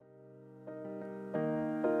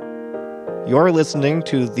You're listening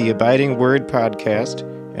to the Abiding Word podcast,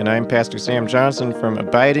 and I'm Pastor Sam Johnson from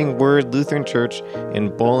Abiding Word Lutheran Church in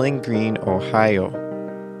Bowling Green, Ohio.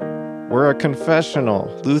 We're a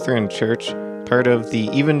confessional Lutheran church, part of the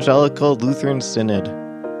Evangelical Lutheran Synod.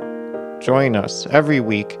 Join us every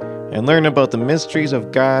week and learn about the mysteries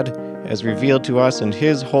of God as revealed to us in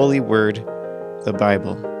His holy word, the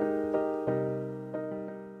Bible.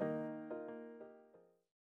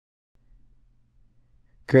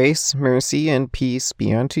 Grace, mercy, and peace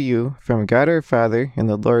be unto you from God our Father and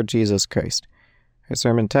the Lord Jesus Christ. Our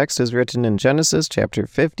sermon text is written in Genesis chapter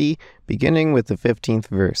 50, beginning with the 15th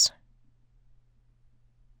verse.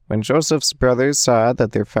 When Joseph's brothers saw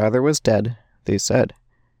that their father was dead, they said,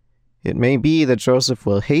 "It may be that Joseph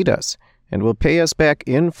will hate us and will pay us back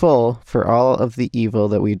in full for all of the evil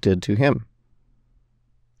that we did to him."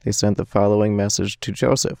 They sent the following message to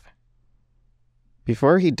Joseph.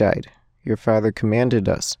 "Before he died, your father commanded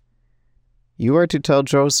us, 'You are to tell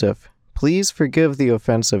Joseph, please forgive the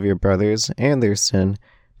offense of your brothers and their sin,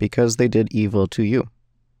 because they did evil to you.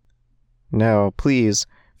 Now, please,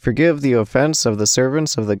 forgive the offense of the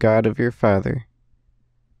servants of the God of your father.'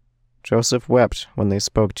 Joseph wept when they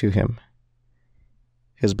spoke to him.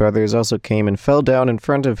 His brothers also came and fell down in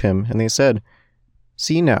front of him, and they said,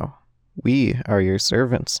 'See now, we are your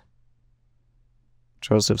servants.'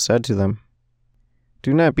 Joseph said to them,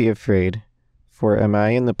 'Do not be afraid, for am I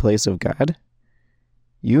in the place of God?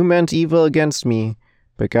 You meant evil against me,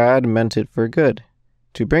 but God meant it for good,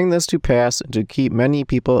 to bring this to pass and to keep many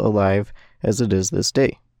people alive as it is this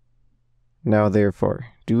day. Now therefore,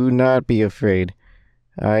 do not be afraid.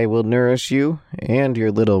 I will nourish you and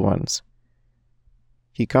your little ones.'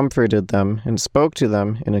 He comforted them and spoke to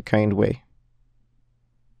them in a kind way.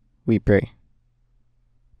 We pray.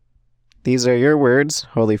 These are your words,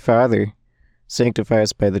 Holy Father. Sanctify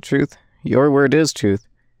us by the truth. Your word is truth.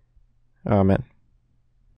 Amen.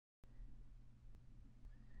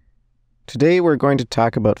 Today we're going to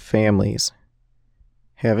talk about families.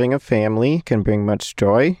 Having a family can bring much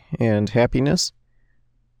joy and happiness,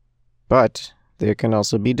 but there can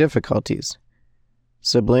also be difficulties.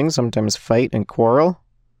 Siblings sometimes fight and quarrel.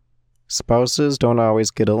 Spouses don't always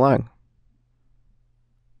get along.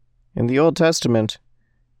 In the Old Testament,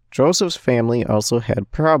 Joseph's family also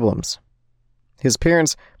had problems. His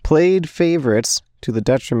parents played favorites to the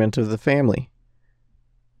detriment of the family.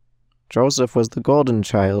 Joseph was the golden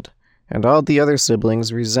child, and all the other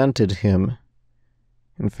siblings resented him.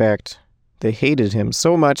 In fact, they hated him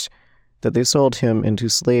so much that they sold him into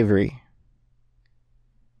slavery.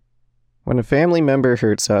 When a family member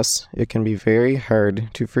hurts us, it can be very hard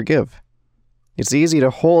to forgive. It's easy to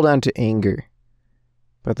hold on to anger,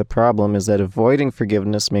 but the problem is that avoiding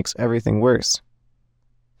forgiveness makes everything worse.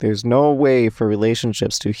 There's no way for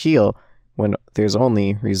relationships to heal when there's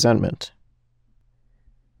only resentment.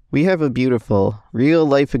 We have a beautiful,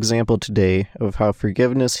 real-life example today of how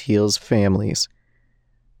forgiveness heals families.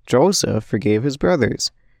 Joseph forgave his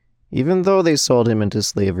brothers, even though they sold him into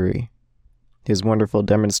slavery. His wonderful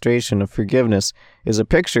demonstration of forgiveness is a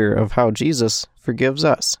picture of how Jesus forgives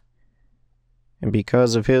us. And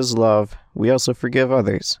because of his love, we also forgive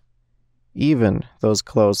others, even those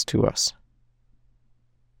close to us.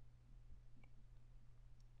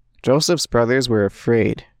 Joseph's brothers were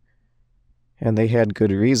afraid, and they had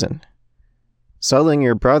good reason. Selling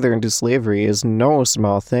your brother into slavery is no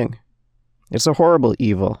small thing. It's a horrible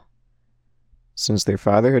evil. Since their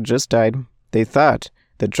father had just died, they thought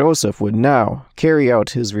that Joseph would now carry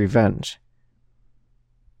out his revenge.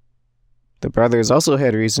 The brothers also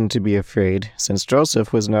had reason to be afraid, since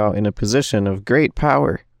Joseph was now in a position of great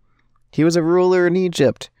power. He was a ruler in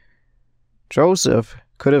Egypt. Joseph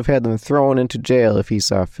could have had them thrown into jail if he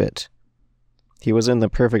saw fit. He was in the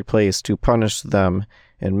perfect place to punish them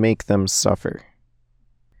and make them suffer.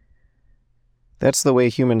 That's the way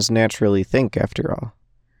humans naturally think, after all.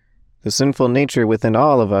 The sinful nature within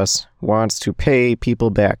all of us wants to pay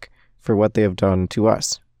people back for what they have done to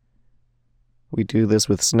us. We do this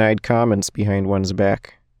with snide comments behind one's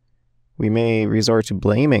back. We may resort to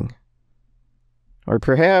blaming. Or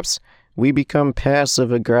perhaps we become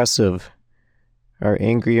passive-aggressive. Our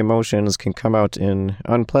angry emotions can come out in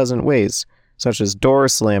unpleasant ways, such as door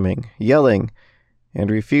slamming, yelling,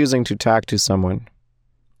 and refusing to talk to someone.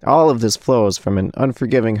 All of this flows from an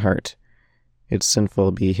unforgiving heart. It's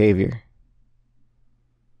sinful behavior.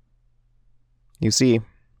 You see,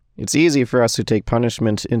 it's easy for us to take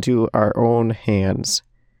punishment into our own hands.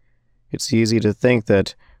 It's easy to think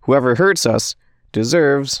that whoever hurts us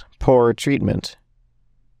deserves poor treatment.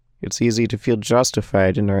 It's easy to feel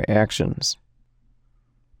justified in our actions.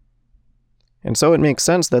 And so it makes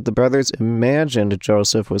sense that the brothers imagined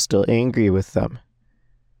Joseph was still angry with them.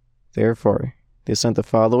 Therefore, they sent the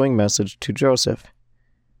following message to Joseph.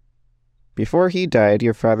 Before he died,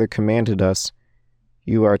 your father commanded us,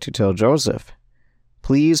 you are to tell Joseph,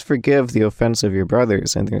 please forgive the offense of your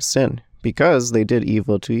brothers and their sin, because they did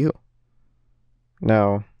evil to you.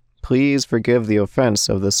 Now, please forgive the offense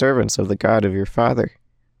of the servants of the God of your father.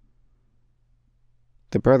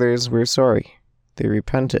 The brothers were sorry. They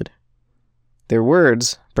repented. Their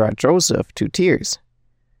words brought Joseph to tears.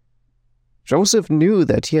 Joseph knew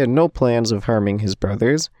that he had no plans of harming his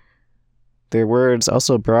brothers. Their words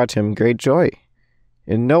also brought him great joy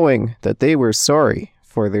in knowing that they were sorry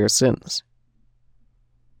for their sins.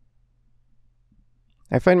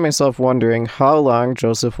 I find myself wondering how long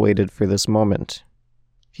Joseph waited for this moment.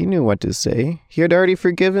 He knew what to say. He had already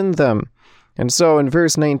forgiven them. And so in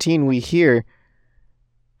verse 19 we hear,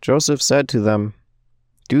 Joseph said to them,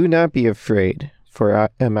 do not be afraid, for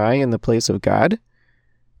am I in the place of God?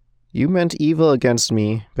 You meant evil against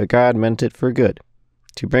me, but God meant it for good,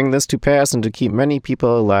 to bring this to pass and to keep many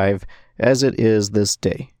people alive, as it is this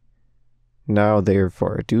day. Now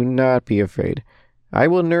therefore, do not be afraid. I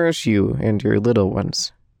will nourish you and your little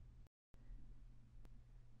ones.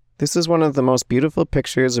 This is one of the most beautiful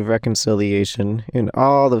pictures of reconciliation in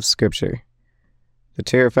all of Scripture. The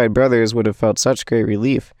terrified brothers would have felt such great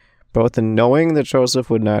relief, both in knowing that Joseph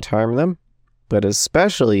would not harm them, but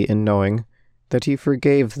especially in knowing that he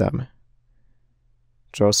forgave them.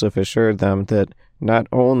 Joseph assured them that not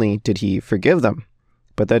only did he forgive them,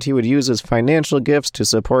 but that he would use his financial gifts to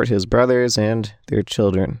support his brothers and their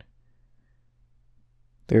children.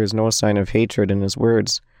 There is no sign of hatred in his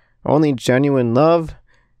words, only genuine love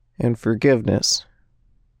and forgiveness.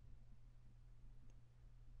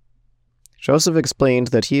 Joseph explained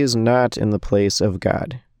that he is not in the place of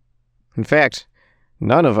God. In fact,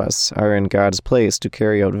 none of us are in God's place to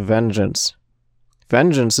carry out vengeance.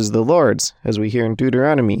 Vengeance is the Lord's, as we hear in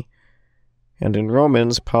Deuteronomy. And in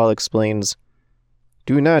Romans, Paul explains,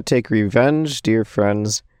 do not take revenge, dear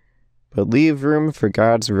friends, but leave room for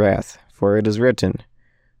God's wrath, for it is written,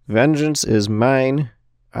 vengeance is mine,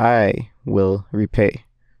 I will repay.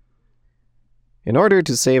 In order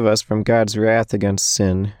to save us from God's wrath against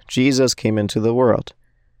sin, Jesus came into the world.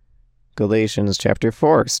 Galatians chapter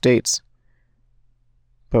 4 states,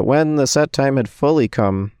 but when the set time had fully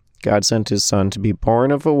come, God sent his Son to be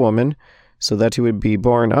born of a woman, so that he would be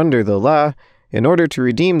born under the law, in order to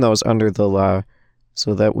redeem those under the law,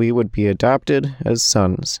 so that we would be adopted as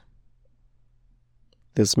sons.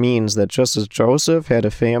 This means that just as Joseph had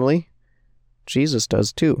a family, Jesus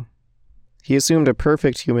does too. He assumed a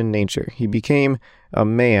perfect human nature. He became a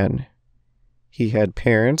man. He had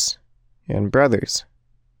parents and brothers.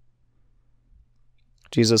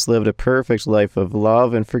 Jesus lived a perfect life of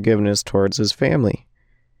love and forgiveness towards his family,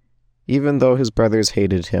 even though his brothers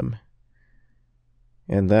hated him.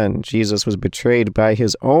 And then Jesus was betrayed by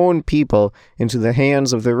his own people into the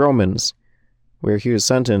hands of the Romans, where he was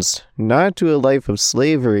sentenced not to a life of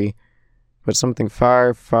slavery, but something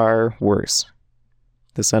far, far worse,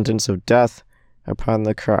 the sentence of death upon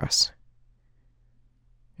the cross.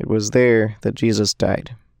 It was there that Jesus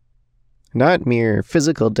died. Not mere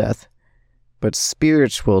physical death, but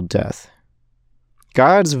spiritual death.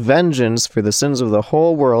 God's vengeance for the sins of the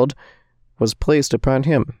whole world was placed upon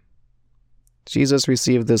him. Jesus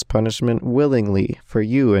received this punishment willingly for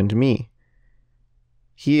you and me.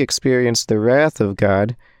 He experienced the wrath of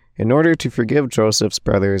God in order to forgive Joseph's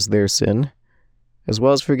brothers their sin, as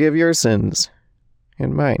well as forgive your sins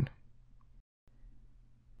and mine.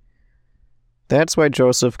 That's why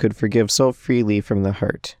Joseph could forgive so freely from the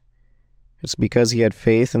heart. It's because he had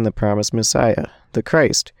faith in the promised Messiah, the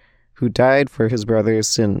Christ, who died for his brother's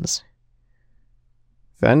sins.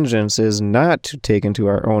 Vengeance is not to take into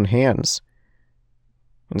our own hands.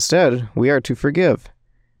 Instead, we are to forgive,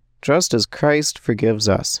 just as Christ forgives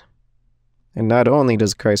us. And not only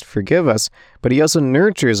does Christ forgive us, but he also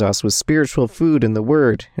nurtures us with spiritual food in the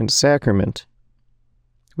Word and sacrament.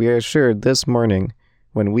 We are assured this morning,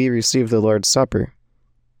 when we receive the Lord's Supper,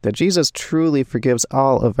 that Jesus truly forgives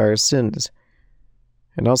all of our sins,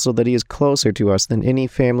 and also that he is closer to us than any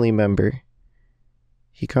family member.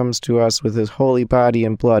 He comes to us with his holy body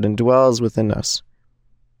and blood and dwells within us.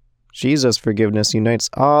 Jesus' forgiveness unites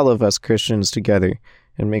all of us Christians together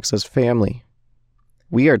and makes us family.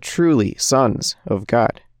 We are truly sons of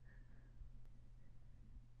God.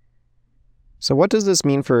 So what does this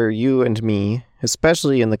mean for you and me,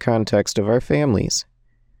 especially in the context of our families?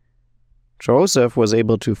 Joseph was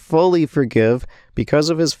able to fully forgive because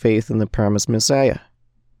of his faith in the promised Messiah.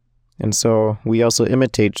 And so we also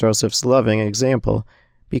imitate Joseph's loving example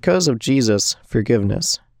because of Jesus'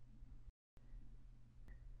 forgiveness.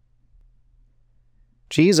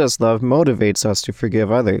 Jesus' love motivates us to forgive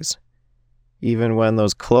others, even when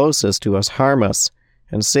those closest to us harm us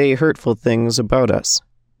and say hurtful things about us.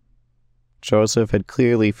 Joseph had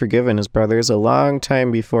clearly forgiven his brothers a long time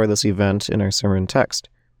before this event in our sermon text.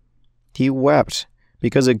 He wept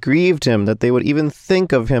because it grieved him that they would even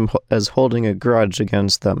think of him as holding a grudge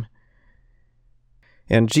against them.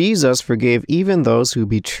 And Jesus forgave even those who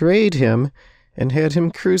betrayed him and had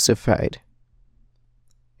him crucified.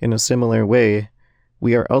 In a similar way,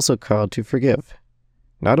 we are also called to forgive.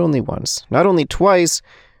 Not only once, not only twice,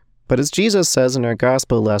 but as Jesus says in our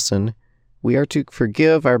gospel lesson, we are to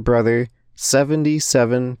forgive our brother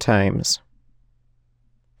 77 times.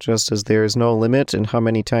 Just as there is no limit in how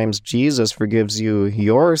many times Jesus forgives you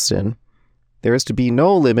your sin, there is to be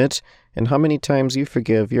no limit in how many times you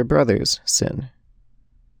forgive your brother's sin.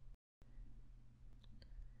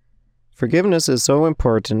 Forgiveness is so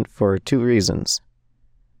important for two reasons.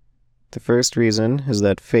 The first reason is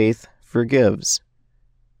that faith forgives.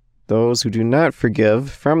 Those who do not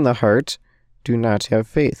forgive from the heart do not have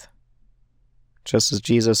faith. Just as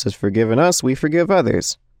Jesus has forgiven us, we forgive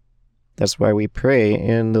others. That's why we pray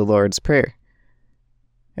in the Lord's Prayer.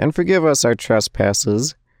 And forgive us our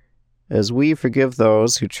trespasses, as we forgive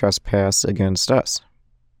those who trespass against us.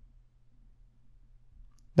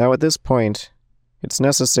 Now at this point, it's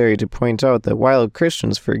necessary to point out that while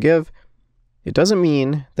Christians forgive, it doesn't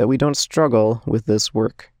mean that we don't struggle with this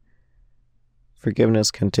work.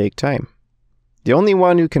 Forgiveness can take time. The only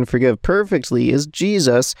one who can forgive perfectly is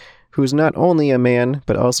Jesus, who is not only a man,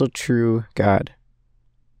 but also true God.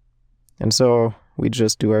 And so we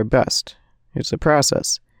just do our best. It's a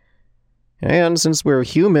process. And since we're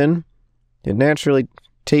human, it naturally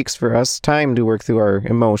takes for us time to work through our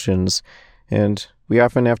emotions, and we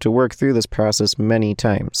often have to work through this process many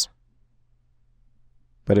times.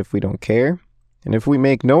 But if we don't care, and if we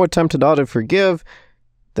make no attempt at all to forgive,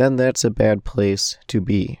 then that's a bad place to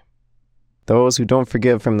be. Those who don't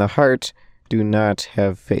forgive from the heart do not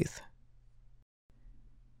have faith.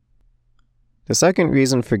 The second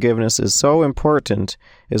reason forgiveness is so important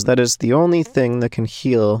is that it's the only thing that can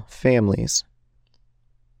heal families.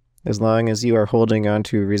 As long as you are holding on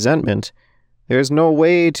to resentment, there is no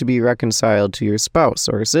way to be reconciled to your spouse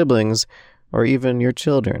or siblings or even your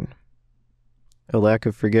children. A lack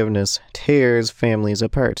of forgiveness tears families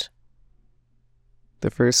apart. The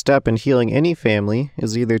first step in healing any family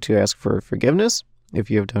is either to ask for forgiveness if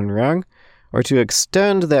you have done wrong, or to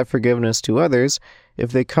extend that forgiveness to others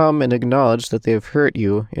if they come and acknowledge that they have hurt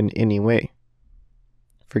you in any way.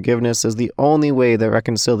 Forgiveness is the only way that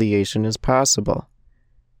reconciliation is possible.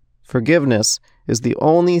 Forgiveness is the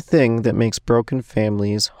only thing that makes broken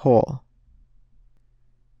families whole.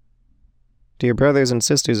 Dear brothers and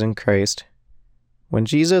sisters in Christ, when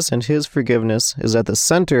Jesus and his forgiveness is at the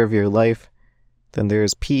center of your life, then there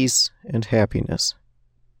is peace and happiness.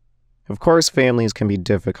 Of course, families can be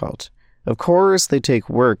difficult. Of course, they take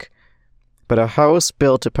work. But a house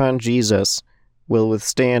built upon Jesus will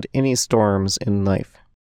withstand any storms in life.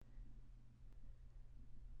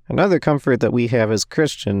 Another comfort that we have as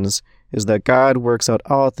Christians is that God works out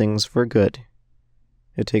all things for good.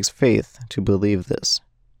 It takes faith to believe this.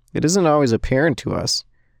 It isn't always apparent to us,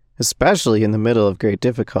 especially in the middle of great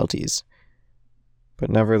difficulties. But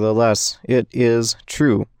nevertheless, it is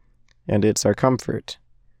true, and it's our comfort.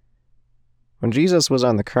 When Jesus was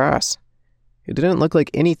on the cross, it didn't look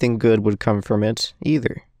like anything good would come from it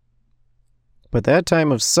either. But that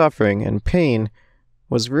time of suffering and pain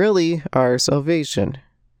was really our salvation.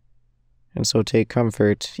 And so take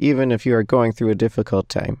comfort, even if you are going through a difficult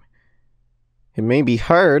time. It may be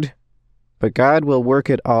hard, but God will work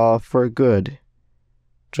it all for good,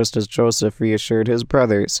 just as Joseph reassured his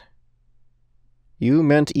brothers. You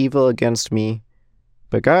meant evil against me,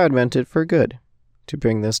 but God meant it for good, to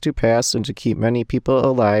bring this to pass and to keep many people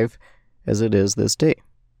alive as it is this day.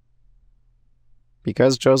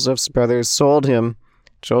 Because Joseph's brothers sold him,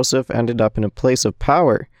 Joseph ended up in a place of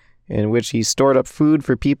power in which he stored up food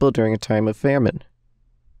for people during a time of famine.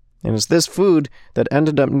 And it's this food that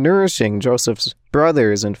ended up nourishing Joseph's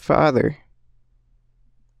brothers and father.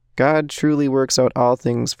 God truly works out all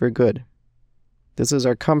things for good. This is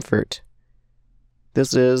our comfort.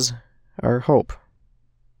 This is our hope.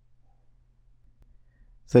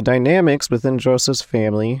 The dynamics within Joseph's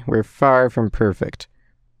family were far from perfect,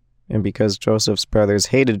 and because Joseph's brothers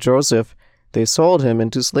hated Joseph, they sold him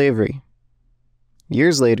into slavery.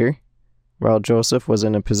 Years later, while Joseph was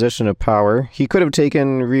in a position of power, he could have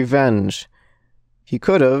taken revenge. He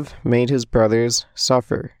could have made his brothers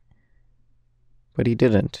suffer. But he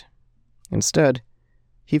didn't. Instead,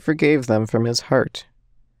 he forgave them from his heart.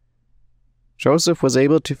 Joseph was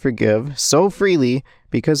able to forgive so freely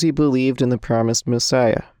because he believed in the promised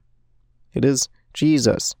Messiah. It is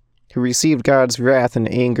Jesus who received God's wrath and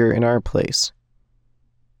anger in our place.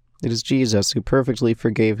 It is Jesus who perfectly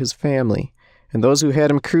forgave his family and those who had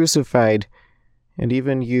him crucified, and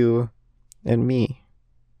even you and me.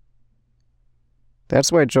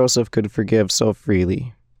 That's why Joseph could forgive so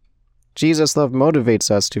freely. Jesus' love motivates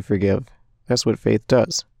us to forgive. That's what faith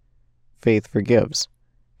does. Faith forgives,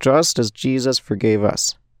 just as Jesus forgave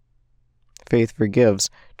us. Faith forgives,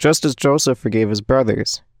 just as Joseph forgave his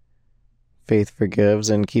brothers. Faith forgives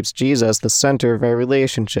and keeps Jesus the center of our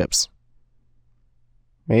relationships.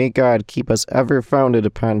 May God keep us ever founded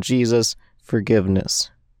upon Jesus'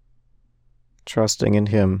 forgiveness. Trusting in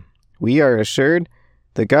him, we are assured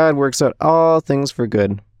that God works out all things for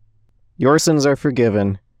good. Your sins are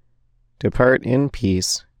forgiven. Depart in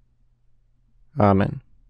peace. Amen.